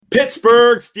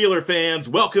Pittsburgh Steeler fans,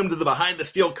 welcome to the Behind the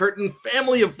Steel Curtain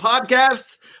family of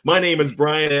podcasts. My name is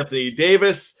Brian Anthony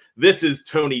Davis. This is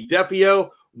Tony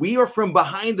Defeo. We are from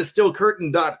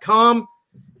BehindTheSteelCurtain.com.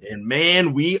 And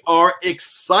man, we are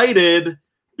excited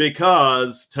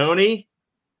because, Tony,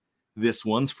 this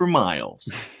one's for Miles.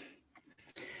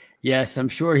 Yes, I'm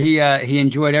sure he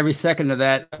enjoyed every second of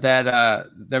that.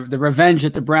 The revenge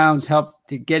that the Browns helped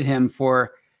to get him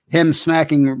for him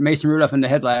smacking Mason Rudolph in the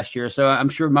head last year. So I'm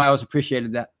sure Miles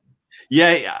appreciated that.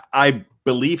 Yeah, I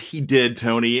believe he did,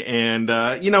 Tony. And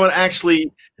you know what?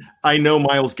 Actually, I know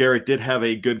Myles Garrett did have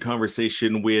a good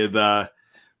conversation with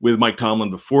Mike Tomlin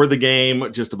before the game,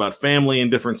 just about family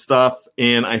and different stuff.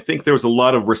 And I think there was a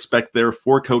lot of respect there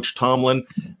for Coach Tomlin,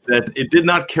 that it did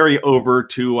not carry over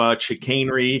to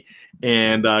chicanery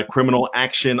and criminal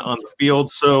action on the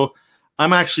field. So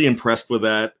I'm actually impressed with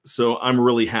that. So I'm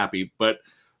really happy. But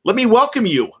let me welcome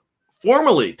you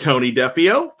formally, Tony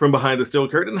Defeo from Behind the Steel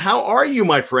Curtain. How are you,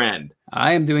 my friend?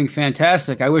 I am doing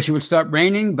fantastic. I wish it would stop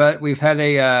raining, but we've had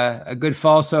a good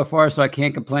fall so far, so I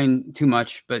can't complain too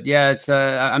much. But yeah, it's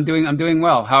I'm doing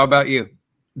well. How about you?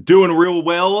 Doing real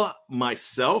well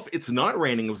myself. It's not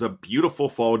raining. It was a beautiful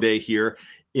fall day here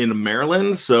in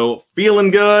Maryland, so feeling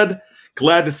good.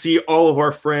 Glad to see all of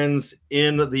our friends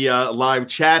in the live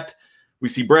chat. We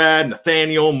see Brad,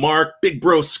 Nathaniel, Mark, Big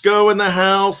Bro Sco in the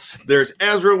house. There's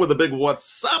Ezra with a big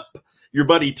what's up. Your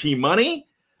buddy T Money.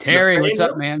 Terry, what's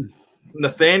up, man?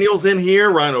 Nathaniel's in here.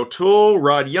 Ryan O'Toole.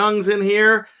 Rod Young's in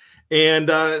here.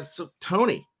 And so,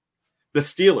 Tony, the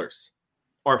Steelers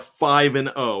are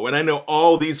 5-0. And I know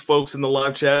all these folks in the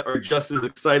live chat are just as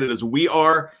excited as we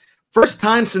are. First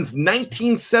time since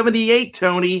 1978,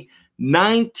 Tony.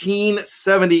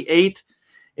 1978.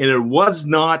 And it was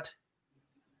not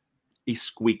a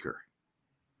squeaker.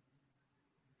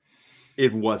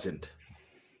 It wasn't.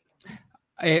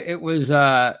 It was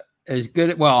as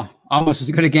good, well, almost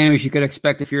as good a game as you could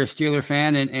expect if you're a Steeler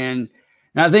fan. And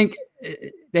I think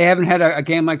they haven't had a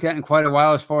game like that in quite a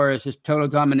while as far as just total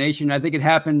domination. I think it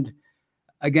happened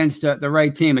against the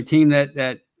right team, a team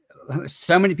that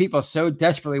so many people so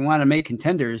desperately want to make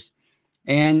contenders,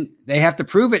 and they have to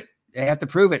prove it. They have to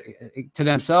prove it to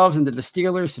themselves and to the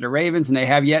Steelers, to the Ravens, and they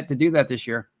have yet to do that this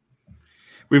year.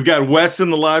 We've got Wes in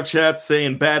the live chat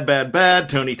saying bad, bad, bad,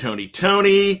 Tony, Tony,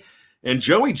 Tony. And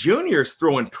Joey Jr. is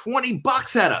throwing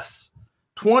 $20 at us.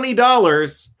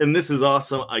 $20. And this is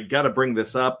awesome. I got to bring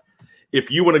this up. If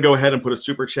you want to go ahead and put a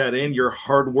super chat in, your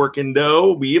hard working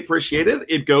dough, we appreciate it.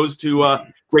 It goes to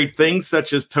great things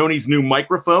such as Tony's new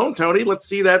microphone. Tony, let's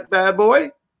see that bad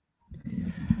boy.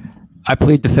 I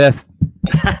plead the fifth.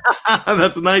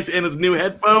 That's nice. And his new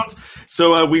headphones.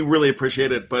 So we really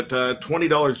appreciate it. But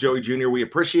 $20, Joey Jr., we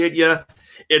appreciate you.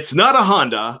 It's not a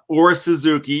Honda or a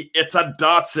Suzuki. It's a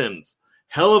Datsun.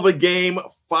 Hell of a game.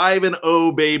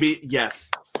 5-0, baby. Yes.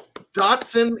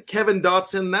 Dotson, Kevin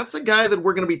Dotson. That's a guy that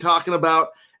we're going to be talking about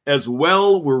as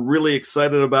well. We're really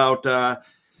excited about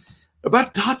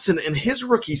Dotson and his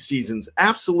rookie seasons.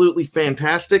 Absolutely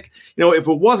fantastic. You know, if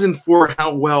it wasn't for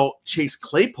how well Chase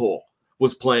Claypool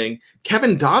was playing,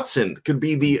 Kevin Dotson could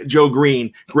be the Joe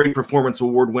Green Great Performance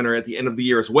Award winner at the end of the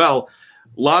year as well.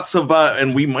 Lots of,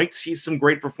 and we might see some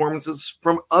great performances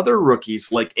from other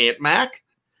rookies like Ant Mac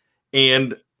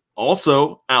and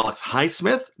also Alex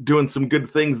Highsmith doing some good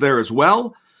things there as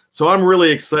well. So I'm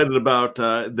really excited about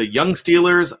the young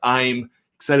Steelers. I'm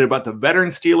excited about the veteran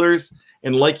Steelers.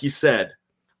 And like you said,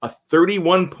 a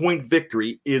 31-point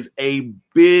victory is a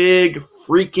big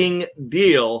freaking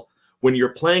deal when you're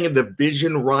playing a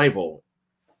division rival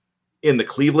in the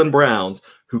Cleveland Browns,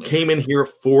 who came in here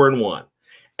 4-1.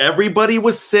 Everybody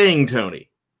was saying,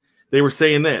 Tony, they were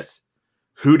saying this: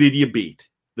 who did you beat?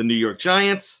 The New York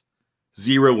Giants,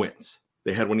 0 wins.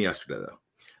 They had one yesterday, though.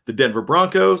 The Denver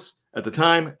Broncos, at the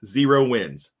time, 0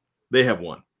 wins. They have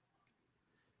one.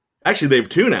 Actually, they have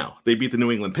 2 now. They beat the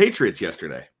New England Patriots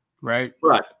yesterday. Right.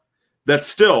 But that's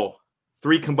still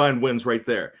 3 combined wins right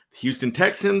there. The Houston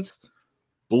Texans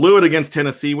blew it against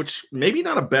Tennessee, which maybe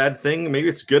not a bad thing. Maybe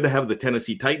it's good to have the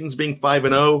Tennessee Titans being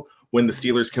 5-0 when the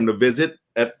Steelers come to visit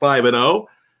at 5-0.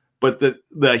 But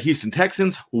the Houston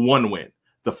Texans, 1 win.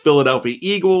 The Philadelphia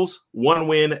Eagles, 1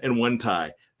 win and 1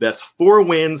 tie. That's 4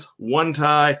 wins, 1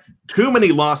 tie. Too many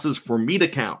losses for me to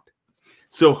count.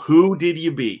 So who did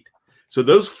you beat? So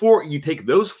those 4, you take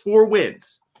those 4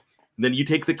 wins, then you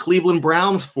take the Cleveland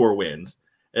Browns 4 wins,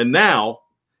 and now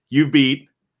you've beat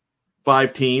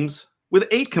 5 teams with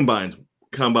 8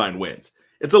 combined wins.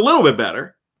 It's a little bit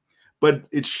better, but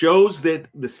it shows that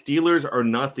the Steelers are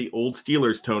not the old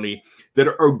Steelers, Tony, that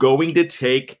are going to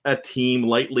take a team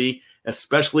lightly,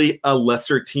 especially a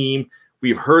lesser team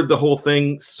We've heard the whole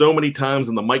thing so many times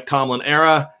in the Mike Tomlin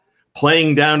era,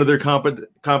 playing down to their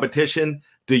competition.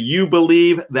 Do you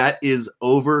believe that is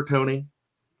over, Tony?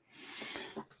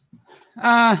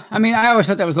 I mean, I always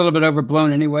thought that was a little bit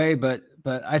overblown anyway, but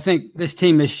I think this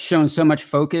team has shown so much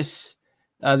focus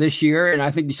this year, and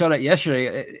I think you saw that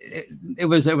yesterday. It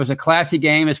was a classy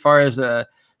game as far as there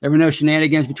were no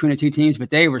shenanigans between the two teams, but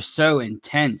they were so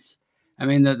intense. I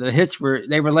mean, the hits were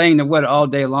laying the wood all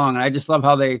day long, and I just love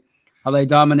how they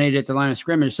dominated at the line of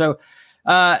scrimmage. So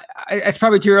it's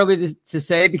probably too early to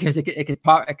say because it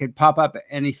could pop up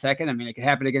any second. I mean, it could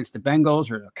happen against the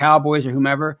Bengals or the Cowboys or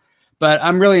whomever. But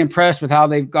I'm really impressed with how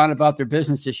they've gone about their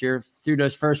business this year through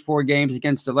those first 4 games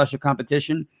against the lesser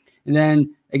competition, and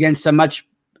then against a much,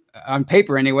 on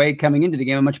paper anyway, coming into the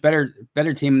game, a much better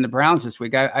team than the Browns this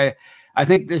week. I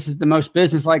think this is the most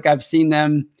business-like I've seen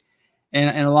them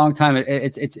in a long time.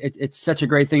 It's such a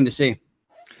great thing to see.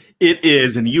 It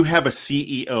is, and you have a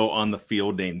CEO on the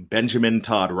field named Benjamin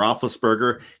Todd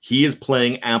Roethlisberger. He is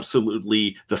playing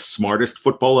absolutely the smartest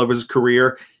football of his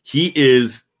career. He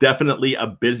is definitely a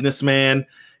businessman.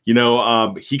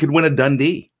 He could win a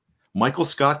Dundee. Michael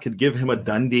Scott could give him a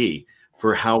Dundee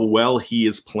for how well he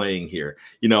is playing here.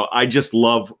 I just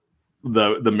love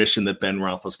the mission that Ben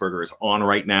Roethlisberger is on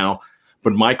right now.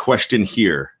 But my question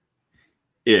here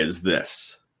is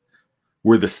this.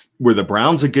 Were the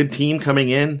Browns a good team coming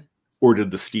in, or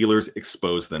did the Steelers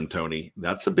expose them, Tony?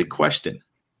 That's a big question.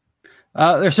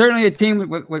 They're certainly a team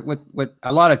with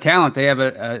a lot of talent. They have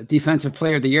a defensive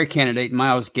player of the year candidate,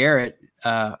 Myles Garrett,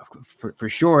 for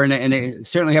sure, and they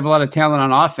certainly have a lot of talent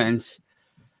on offense.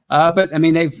 But I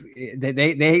mean,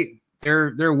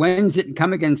 their wins didn't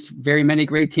come against very many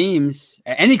great teams,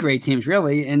 any great teams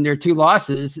really. And their 2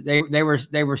 losses, they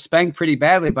were spanked pretty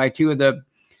badly by 2 of the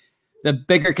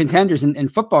bigger contenders in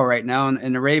football right now,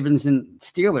 and the Ravens and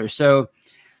Steelers. So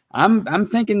I'm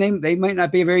thinking they might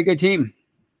not be a very good team.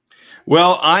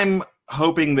 Well, I'm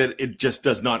hoping that it just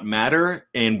does not matter,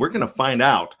 and we're going to find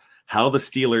out how the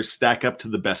Steelers stack up to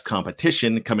the best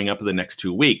competition coming up in the next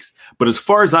 2 weeks. But as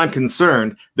far as I'm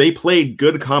concerned, they played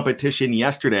good competition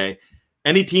yesterday.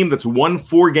 Any team that's won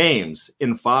 4 games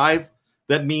in 5,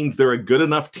 that means they're a good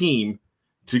enough team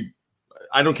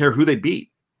I don't care who they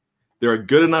beat. They're a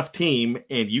good enough team,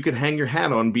 and you can hang your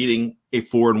hat on beating a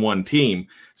 4-1 team.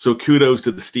 So kudos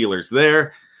to the Steelers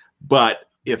there. But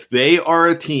if they are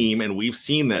a team, and we've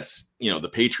seen this, the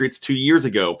Patriots 2 years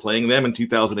ago, playing them in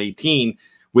 2018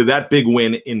 with that big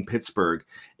win in Pittsburgh,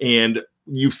 and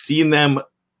you've seen them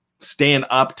stand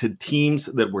up to teams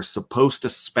that were supposed to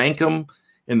spank them,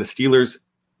 and the Steelers,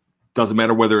 doesn't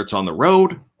matter whether it's on the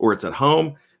road or it's at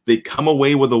home, they come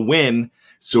away with a win.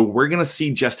 So we're going to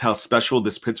see just how special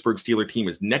this Pittsburgh Steelers team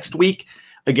is next week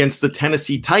against the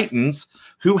Tennessee Titans,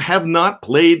 who have not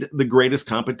played the greatest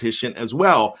competition as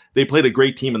well. They played a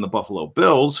great team in the Buffalo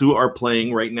Bills, who are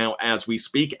playing right now as we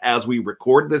speak, as we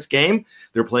record this game.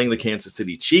 They're playing the Kansas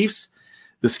City Chiefs.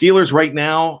 The Steelers right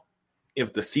now,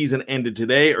 if the season ended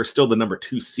today, are still the number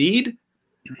 2 seed.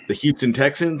 The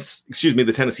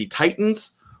the Tennessee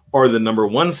Titans are the number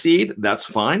 1 seed. That's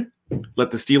fine.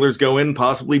 Let the Steelers go in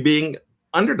possibly being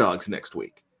underdogs next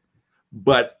week.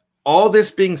 But all this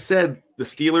being said, the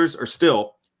Steelers are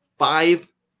still 5-0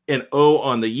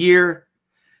 on the year.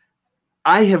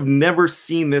 I have never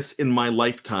seen this in my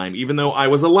lifetime, even though I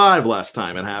was alive last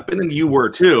time it happened, and you were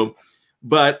too.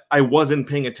 But I wasn't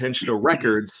paying attention to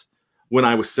records when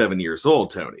I was 7 years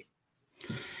old, Tony.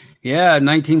 Yeah,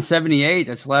 1978.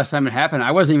 That's the last time it happened. I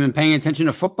wasn't even paying attention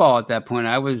to football at that point.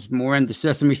 I was more into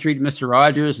Sesame Street, Mr.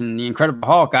 Rogers, and the Incredible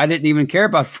Hulk. I didn't even care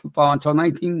about football until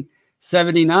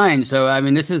 1979. So, I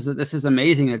mean, this is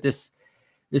amazing that this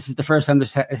is the first time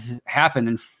this has happened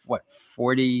in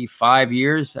 45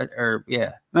 years,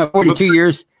 42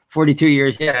 years. 42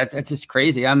 years. Yeah, it's just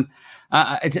crazy.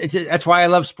 That's why I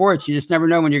love sports. You just never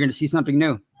know when you're going to see something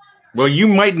new. Well, you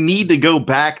might need to go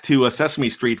back to a Sesame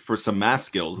Street for some math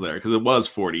skills there, because it was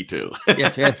 42.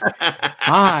 Yes.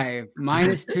 5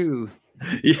 minus 2.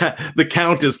 Yeah, the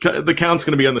count's going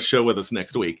to be on the show with us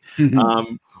next week.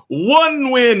 Mm-hmm.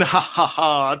 1 win, ha ha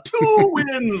ha. 2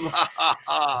 wins, ha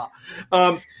ha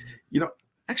ha.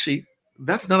 Actually,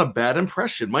 that's not a bad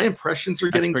impression. My impressions are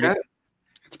getting better.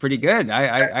 It's pretty good.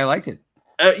 I liked it.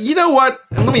 You know what?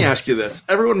 And let me ask you this.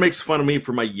 Everyone makes fun of me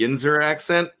for my Yinzer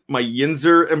accent, my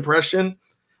Yinzer impression.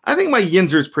 I think my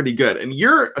Yinzer is pretty good, and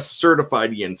you're a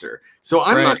certified Yinzer. So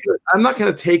I'm not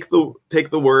going to take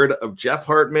the word of Jeff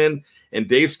Hartman and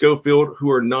Dave Schofield, who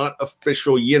are not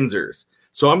official Yinzers.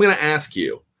 So I'm going to ask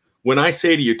you, when I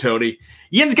say to you, Tony,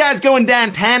 Yinz guys going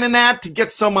downtown and that to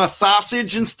get some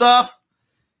sausage and stuff,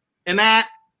 and that,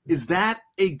 Is that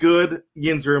a good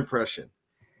Yinzer impression?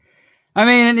 I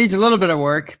mean, it needs a little bit of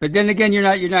work, but then again, you're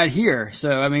not here.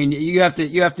 So I mean, you have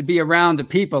to be around the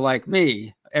people like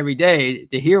me every day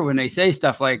to hear when they say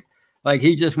stuff like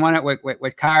he just won it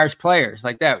with Cars players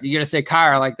like that. You got to say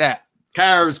Car like that.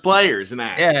 Cars players and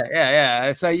that.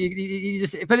 Yeah. So you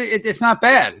just, but it's not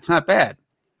bad. It's not bad.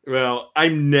 Well,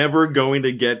 I'm never going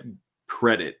to get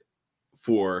credit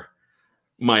for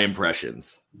my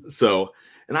impressions. So,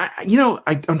 and I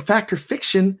on Fact or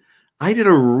Fiction, I did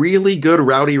a really good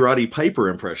Rowdy Roddy Piper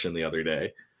impression the other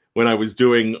day when I was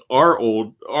doing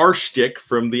our shtick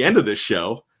from the end of this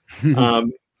show.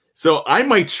 So I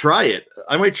might try it.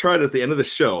 I might try it at the end of the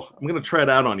show. I'm going to try it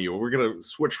out on you. We're going to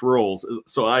switch roles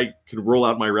so I can roll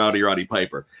out my Rowdy Roddy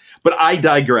Piper. But I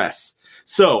digress.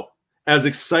 So as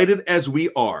excited as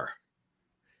we are,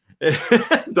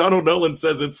 Donald Nolan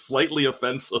says it's slightly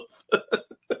offensive.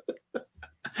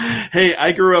 Hey,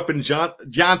 I grew up in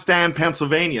Johnstown,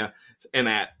 Pennsylvania.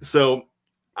 So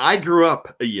I grew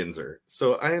up a Yinzer,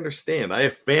 so I understand. I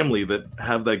have family that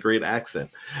have that great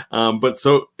accent. But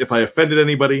so if I offended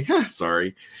anybody,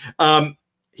 sorry.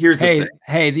 Here's the thing.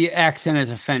 Hey, the accent is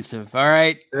offensive. All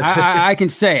right, I can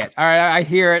say it. All right, I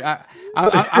hear it.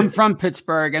 I'm from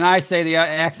Pittsburgh, and I say the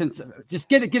accents. Just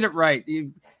get it right.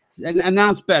 You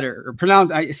announce better or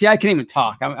pronounce. See, I can't even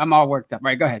talk. I'm all worked up. All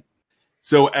right, go ahead.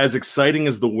 So as exciting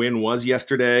as the win was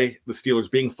yesterday, the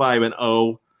Steelers being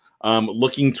 5-0.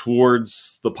 Looking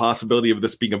towards the possibility of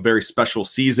this being a very special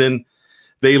season.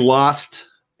 They lost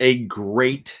a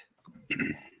great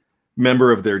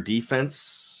member of their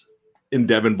defense in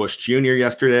Devin Bush Jr.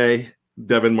 yesterday.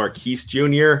 Devin Marquise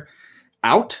Jr.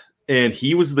 out, and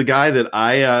he was the guy that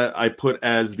I put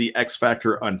as the X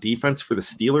factor on defense for the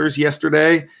Steelers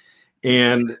yesterday,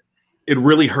 and it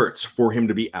really hurts for him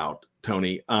to be out.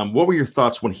 Tony, what were your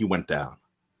thoughts when he went down?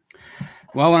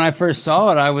 Well, when I first saw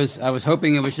it, I was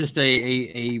hoping it was just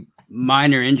a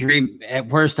minor injury, at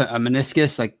worst a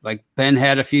meniscus, like Ben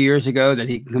had a few years ago, that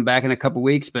he can come back in a couple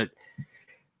weeks. But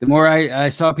the more I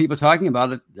saw people talking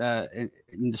about it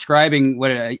and describing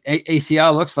what an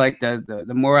ACL looks like,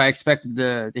 the more I expected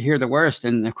to hear the worst.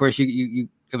 And of course, it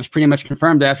was pretty much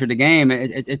confirmed after the game.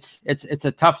 It's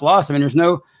a tough loss. I mean,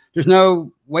 there's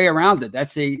no way around it.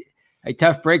 That's a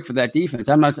tough break for that defense.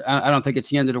 I don't think it's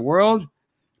the end of the world.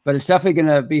 But it's definitely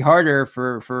going to be harder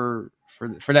for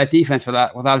that defense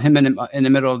without him in the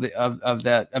middle of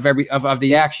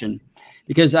the action,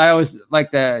 because I always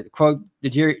like to quote the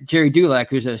Jerry Dulac,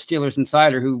 who's a Steelers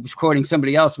insider, who was quoting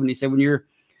somebody else when he said, when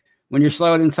you're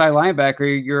slow at inside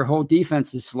linebacker, your whole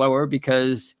defense is slower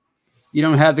because you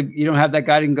don't have that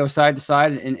guy that can go side to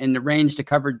side and the range to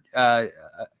cover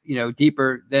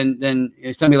deeper than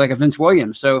somebody like a Vince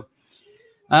Williams. So.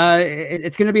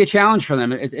 It's going to be a challenge for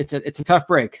them. It's a tough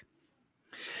break.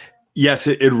 Yes,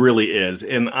 it really is.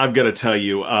 And I've got to tell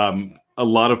you, a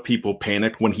lot of people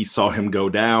panicked when he saw him go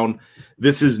down.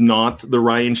 This is not the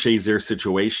Ryan Shazier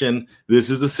situation. This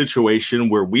is a situation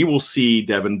where we will see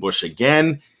Devin Bush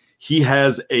again. He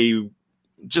has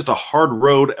just a hard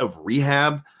road of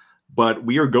rehab, but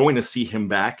we are going to see him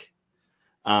back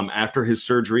after his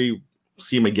surgery,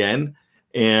 see him again.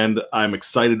 And I'm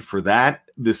excited for that.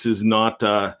 This is not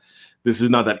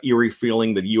that eerie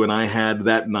feeling that you and I had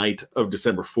that night of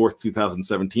December 4th,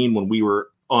 2017, when we were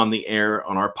on the air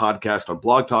on our podcast on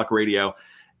Blog Talk Radio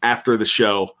after the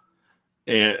show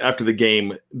and after the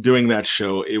game, doing that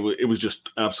show. It was just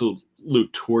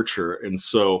absolute torture. And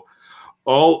so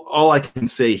all I can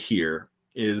say here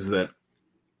is that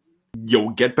you'll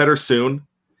get better soon,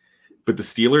 but the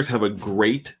Steelers have a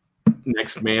great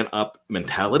next man up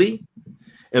mentality.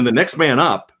 And the next man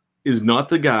up is not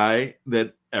the guy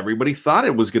that everybody thought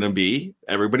it was going to be.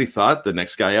 Everybody thought the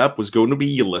next guy up was going to be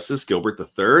Ulysses Gilbert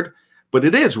III, but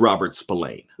it is Robert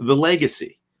Spillane, the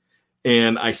legacy.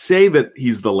 And I say that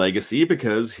he's the legacy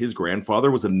because his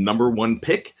grandfather was a number 1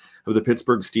 pick of the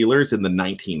Pittsburgh Steelers in the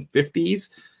 1950s.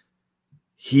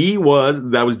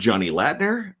 That was Johnny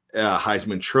Latner, a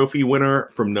Heisman Trophy winner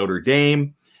from Notre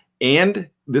Dame. And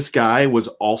this guy was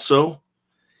also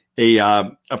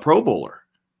a Pro Bowler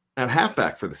at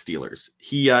halfback for the Steelers.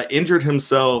 He injured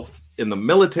himself in the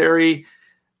military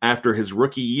after his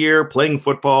rookie year playing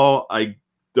football. I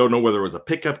don't know whether it was a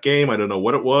pickup game. I don't know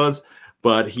what it was,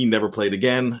 but he never played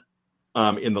again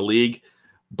in the league.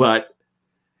 But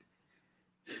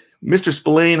Mr.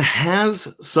 Spillane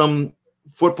has some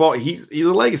football. He's a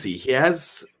legacy. He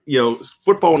has,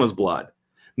 football in his blood.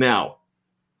 Now,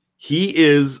 he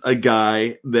is a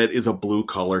guy that is a blue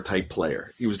collar type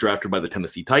player. He was drafted by the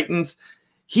Tennessee Titans.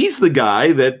 He's the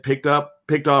guy that picked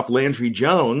off Landry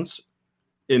Jones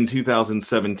in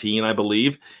 2017, I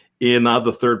believe, in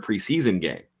the third preseason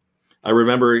game. I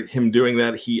remember him doing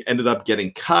that. He ended up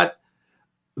getting cut.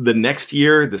 The next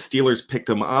year, the Steelers picked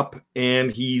him up,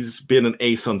 and he's been an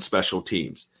ace on special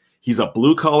teams. He's a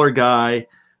blue-collar guy.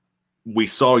 We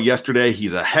saw yesterday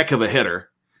he's a heck of a hitter.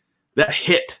 That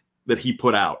hit that he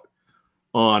put out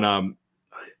on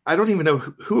I don't even know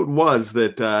who it was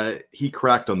that he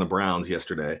cracked on the Browns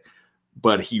yesterday,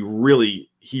 but he really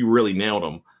nailed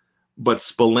him. But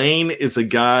Spillane is a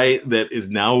guy that is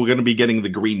now going to be getting the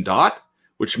green dot,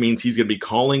 which means he's going to be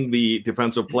calling the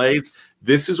defensive plays.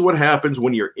 This is what happens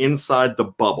when you're inside the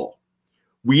bubble.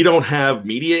 We don't have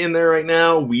media in there right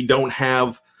now. We don't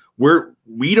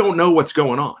know what's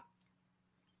going on.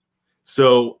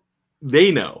 So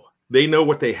they know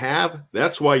what they have.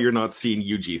 That's why you're not seeing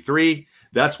UG3.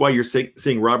 That's why you're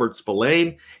seeing Robert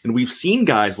Spillane. And we've seen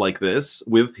guys like this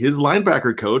with his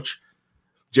linebacker coach,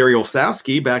 Jerry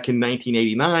Olszewski, back in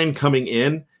 1989, coming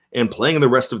in and playing the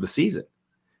rest of the season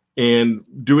and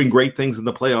doing great things in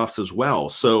the playoffs as well.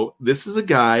 So this is a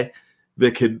guy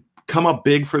that could come up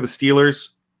big for the Steelers.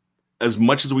 As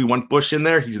much as we want Bush in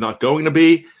there, he's not going to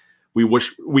be. We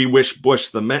wish Bush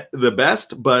the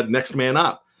best, but next man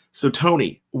up. So,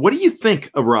 Tony, what do you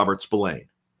think of Robert Spillane?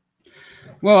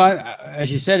 Well,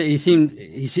 as you said,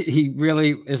 he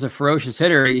really is a ferocious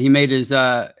hitter. He made his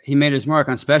mark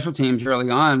on special teams early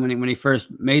on when he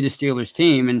first made the Steelers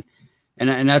team,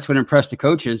 and that's what impressed the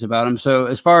coaches about him. So,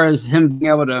 as far as him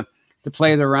being able to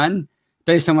play the run,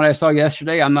 based on what I saw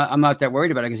yesterday, I'm not that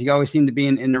worried about it because he always seemed to be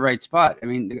in the right spot. I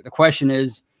mean, the question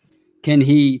is,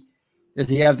 does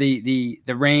he have the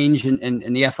range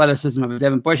and the athleticism of a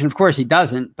Devin Bush? And of course he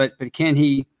doesn't, but can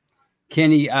he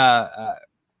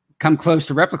come close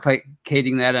to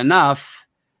replicating that enough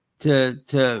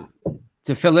to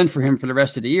fill in for him for the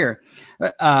rest of the year?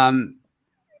 And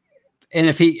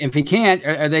if he can't,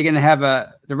 are they going to have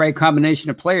the right combination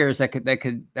of players that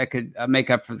could make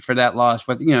up for that loss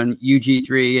with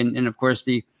UG3 and of course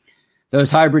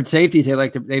those hybrid safeties they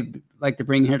like to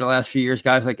bring here the last few years,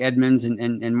 guys like Edmonds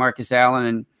and Marcus Allen,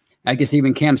 and I guess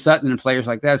even Cam Sutton and players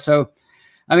like that. So,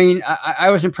 I mean, I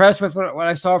was impressed with what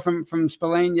I saw from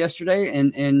Spillane yesterday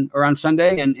or on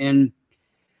Sunday, and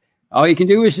all you can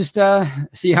do is just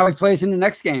see how he plays in the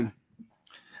next game.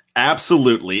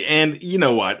 Absolutely. And you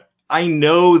know what? I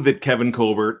know that Kevin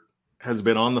Colbert has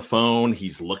been on the phone.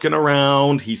 He's looking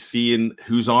around. He's seeing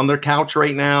who's on their couch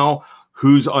right now,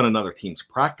 who's on another team's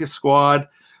practice squad.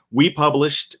 We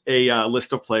published a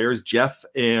list of players. Jeff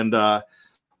and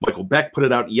Michael Beck put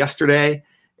it out yesterday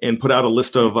and put out a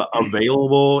list of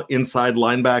available inside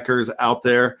linebackers out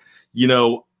there.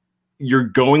 You're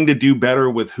going to do better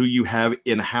with who you have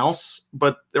in-house,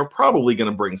 but they're probably going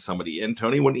to bring somebody in.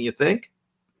 Tony, wouldn't you think?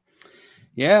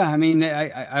 Yeah, I mean,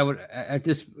 I would at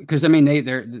this because I mean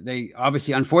they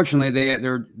obviously, unfortunately,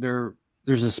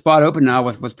 there's a spot open now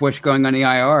with Bush going on the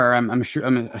IR. I'm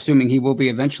assuming he will be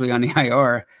eventually on the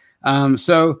IR.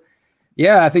 So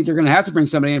yeah, I think they're going to have to bring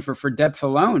somebody in for depth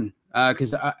alone.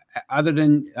 Because other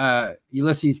than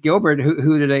Ulysses Gilbert,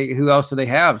 who else do they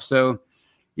have? So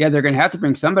yeah, they're going to have to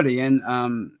bring somebody in.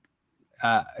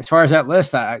 As far as that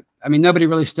list, I mean, nobody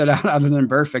really stood out other than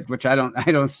Burfict, which I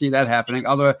don't see that happening.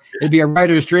 Although it'd be a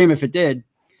writer's dream if it did.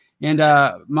 And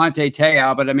Monte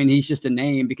Te'o, but I mean, he's just a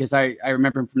name because I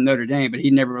remember him from Notre Dame, but he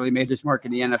never really made his mark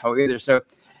in the NFL either. So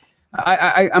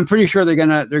I'm pretty sure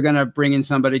they're gonna bring in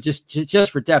somebody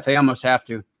just for depth. They almost have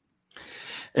to.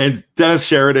 And Dennis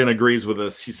Sheridan agrees with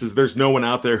us. He says there's no one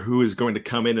out there who is going to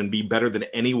come in and be better than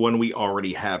anyone we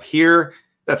already have here.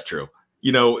 That's true.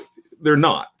 They're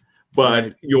not. But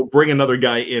right. You'll bring another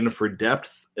guy in for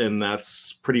depth, and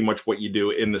that's pretty much what you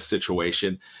do in this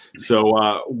situation.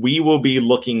 So we will be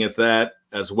looking at that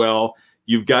as well.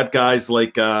 You've got guys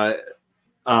like Deon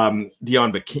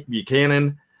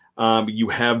Buchanan. You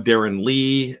have Darren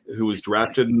Lee, who was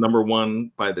drafted number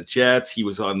 1 by the Jets. He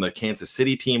was on the Kansas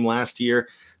City team last year.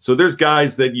 So there's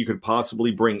guys that you could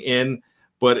possibly bring in,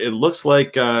 but it looks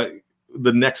like the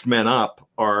next men up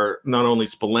are not only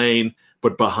Spillane,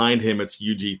 but behind him it's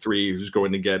UG3, who's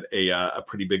going to get a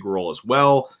pretty big role as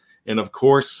well. And of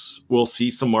course, we'll see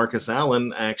some Marcus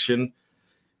Allen action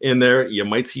in there. You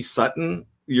might see Sutton.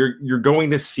 You're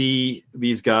going to see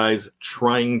these guys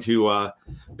trying to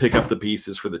pick up the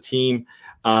pieces for the team.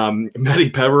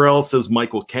 Matty Peverell says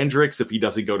Michael Kendricks if he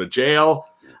doesn't go to jail.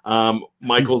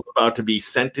 Michael's about to be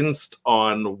sentenced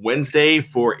on Wednesday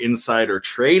for insider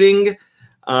trading.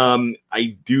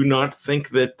 I do not think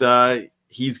that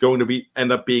he's going to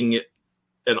end up being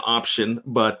an option,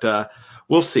 but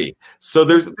we'll see. So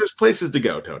there's places to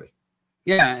go, Tony.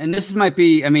 Yeah, and this might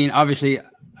be. I mean, obviously,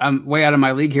 I'm way out of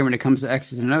my league here when it comes to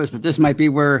X's and O's, but this might be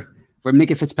where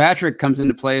Minkah Fitzpatrick comes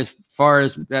into play far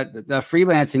as that the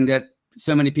freelancing that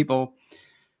so many people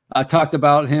talked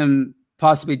about him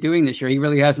possibly doing this year. He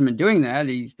really hasn't been doing that.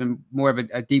 He's been more of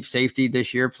a deep safety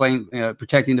this year, playing,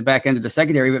 protecting the back end of the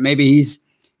secondary, but maybe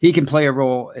he can play a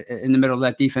role in the middle of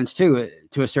that defense too,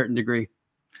 to a certain degree.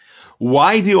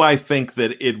 Why do I think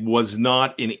that it was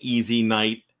not an easy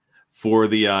night for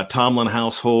the Tomlin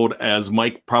household, as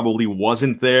Mike probably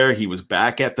wasn't there? He was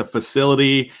back at the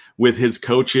facility with his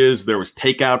coaches. There was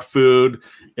takeout food,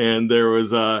 and there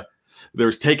was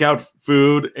takeout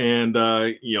food and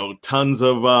tons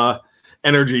of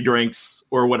energy drinks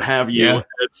or what have you,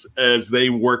 as they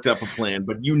worked up a plan.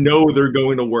 But they're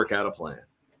going to work out a plan.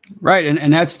 Right,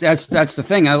 and that's the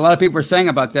thing. A lot of people are saying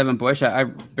about Devin Bush. I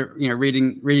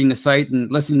reading the site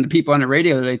and listening to people on the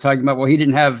radio today talking about, well, he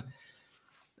didn't have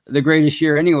the greatest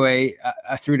year anyway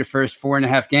through the first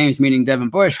 4.5 games, meaning Devin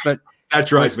Bush. But that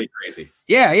drives me crazy.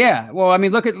 Yeah. Well, I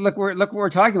mean, look what we're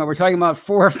talking about. We're talking about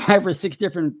 4 or 5 or 6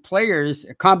 different players,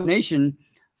 a combination,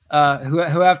 who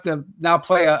have to now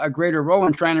play a greater role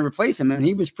in trying to replace him. And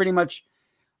he was pretty much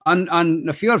on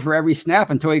the field for every snap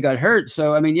until he got hurt.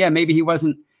 So, I mean, maybe he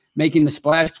wasn't making the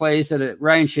splash plays that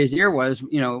Ryan Shazier was,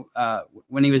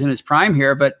 when he was in his prime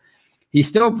here, but he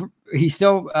still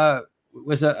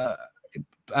was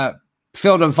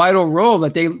filled a vital role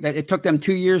that it took them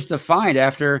 2 years to find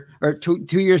after, or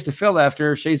two years to fill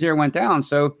after Shazier went down.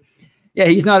 So yeah,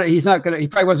 he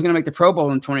probably wasn't gonna make the Pro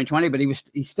Bowl in 2020, but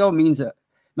he still means a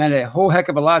whole heck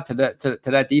of a lot to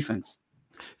that defense.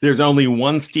 There's only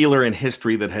one Steeler in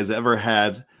history that has ever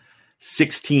had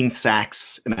 16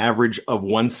 sacks, an average of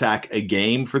 1 sack a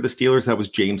game for the Steelers. That was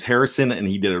James Harrison, and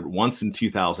he did it once in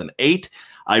 2008.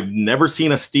 I've never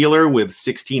seen a Steeler with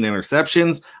 16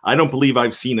 interceptions. I don't believe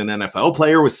I've seen an NFL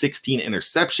player with 16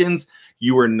 interceptions.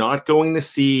 You are not going to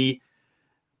see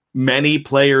many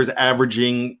players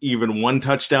averaging even 1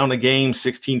 touchdown a game.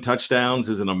 16 touchdowns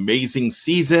is an amazing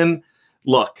season.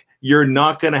 Look, you're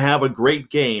not going to have a great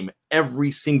game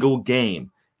every single game.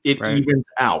 It evens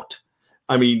out.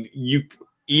 I mean,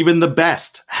 even the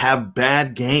best have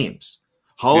bad games.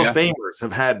 Hall of Famers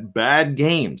have had bad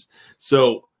games.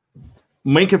 So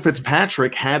Minkah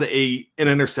Fitzpatrick had an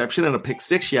interception and a pick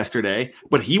 6 yesterday,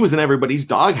 but he was in everybody's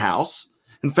doghouse.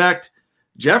 In fact,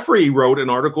 Jeffrey wrote an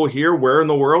article here, where in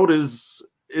the world is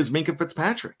Minkah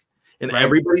Fitzpatrick? And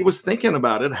everybody was thinking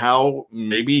about it, how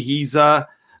maybe he's not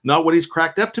what he's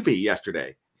cracked up to be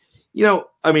yesterday.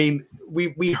 I mean,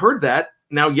 we heard that.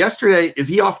 Now, yesterday, is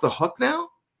he off the hook now?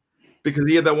 Because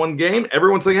he had that one game?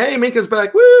 Everyone's like, hey, Minkah's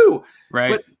back. Woo!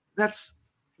 Right. But that's,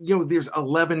 there's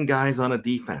 11 guys on a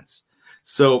defense.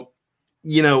 So,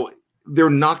 they're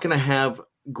not going to have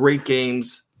great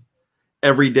games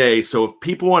every day. So if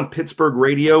people on Pittsburgh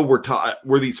radio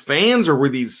were these fans, or were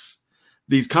these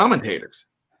commentators?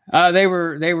 They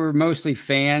were mostly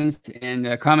fans,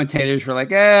 and commentators were like,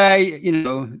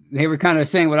 they were kind of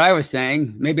saying what I was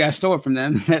saying. Maybe I stole it from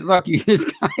them. That look,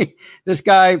 this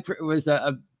guy was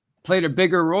played a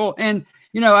bigger role. And,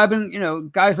 I've been,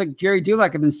 guys like Jerry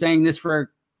Dulac have been saying this for a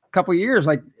couple of years,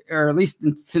 or at least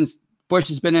since Bush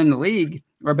has been in the league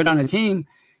or been on the team.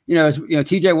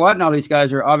 TJ Watt and all these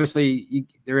guys are obviously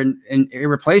they're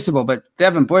irreplaceable, but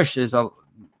Devin Bush is a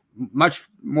much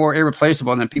more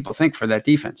irreplaceable than people think for that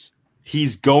defense.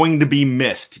 He's going to be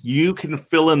missed. You can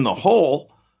fill in the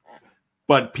hole,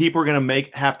 but people are going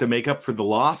to have to make up for the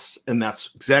loss, and that's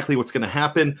exactly what's going to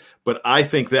happen. But I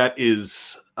think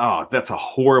that's a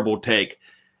horrible take.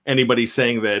 Anybody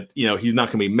saying that, he's not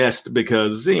going to be missed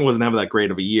because he wasn't having that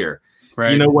great of a year.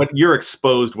 Right. You know what? You're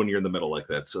exposed when you're in the middle like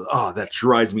that. So, that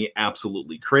drives me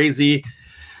absolutely crazy.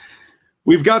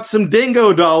 We've got some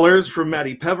dingo dollars from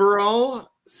Matty Peverall.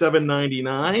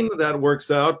 $7.99. That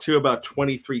works out to about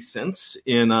 23 cents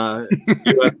in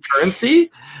U.S.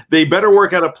 currency. They better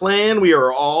work out a plan. We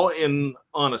are all in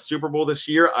on a Super Bowl this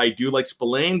year. I do like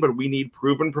Spillane, but we need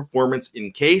proven performance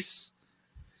in case.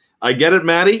 I get it,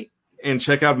 Matty. And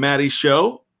check out Matty's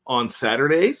show on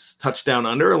Saturdays, Touchdown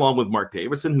Under, along with Mark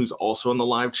Davison, who's also in the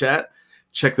live chat.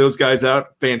 Check those guys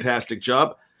out. Fantastic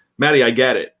job. Matty, I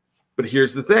get it. But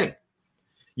here's the thing.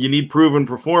 You need proven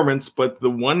performance, but the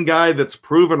one guy that's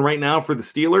proven right now for the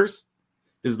Steelers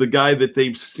is the guy that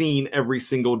they've seen every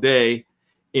single day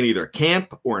in either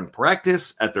camp or in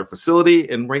practice at their facility.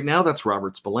 And right now that's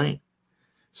Robert Spillane.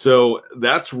 So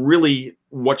that's really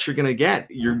what you're going to get.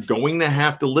 You're going to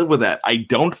have to live with that. I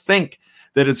don't think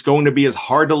that it's going to be as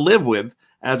hard to live with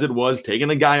as it was taking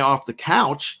a guy off the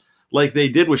couch like they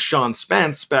did with Sean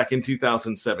Spence back in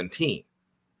 2017.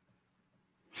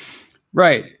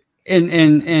 Right.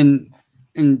 And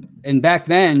back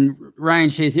then, Ryan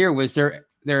Shazier was their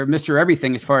they're Mr.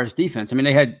 Everything as far as defense. I mean,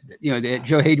 they had,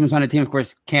 Joe Hayden was on the team, of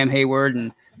course, Cam Hayward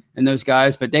and those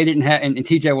guys, but they didn't have, and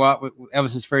TJ Watt, that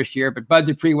was his first year, but Bud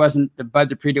Dupree wasn't the Bud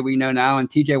Dupree that we know now, and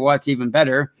TJ Watt's even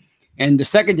better. And the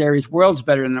secondary is worlds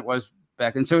better than it was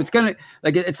back. And so it's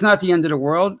not the end of the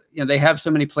world. They have so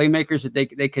many playmakers that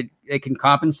they can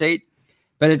compensate,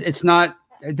 but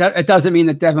it doesn't mean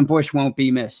that Devin Bush won't be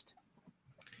missed.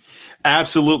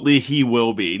 Absolutely, he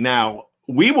will be. Now,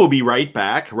 we will be right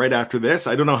back right after this.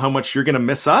 I don't know how much you're going to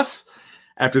miss us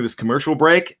after this commercial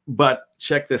break, but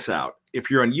check this out. If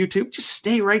you're on YouTube, just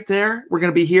stay right there. We're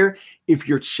going to be here. If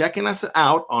you're checking us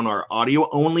out on our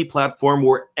audio-only platform,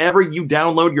 wherever you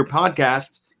download your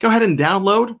podcasts, go ahead and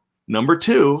download number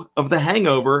 2 of The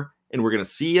Hangover, and we're going to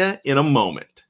see you in a moment.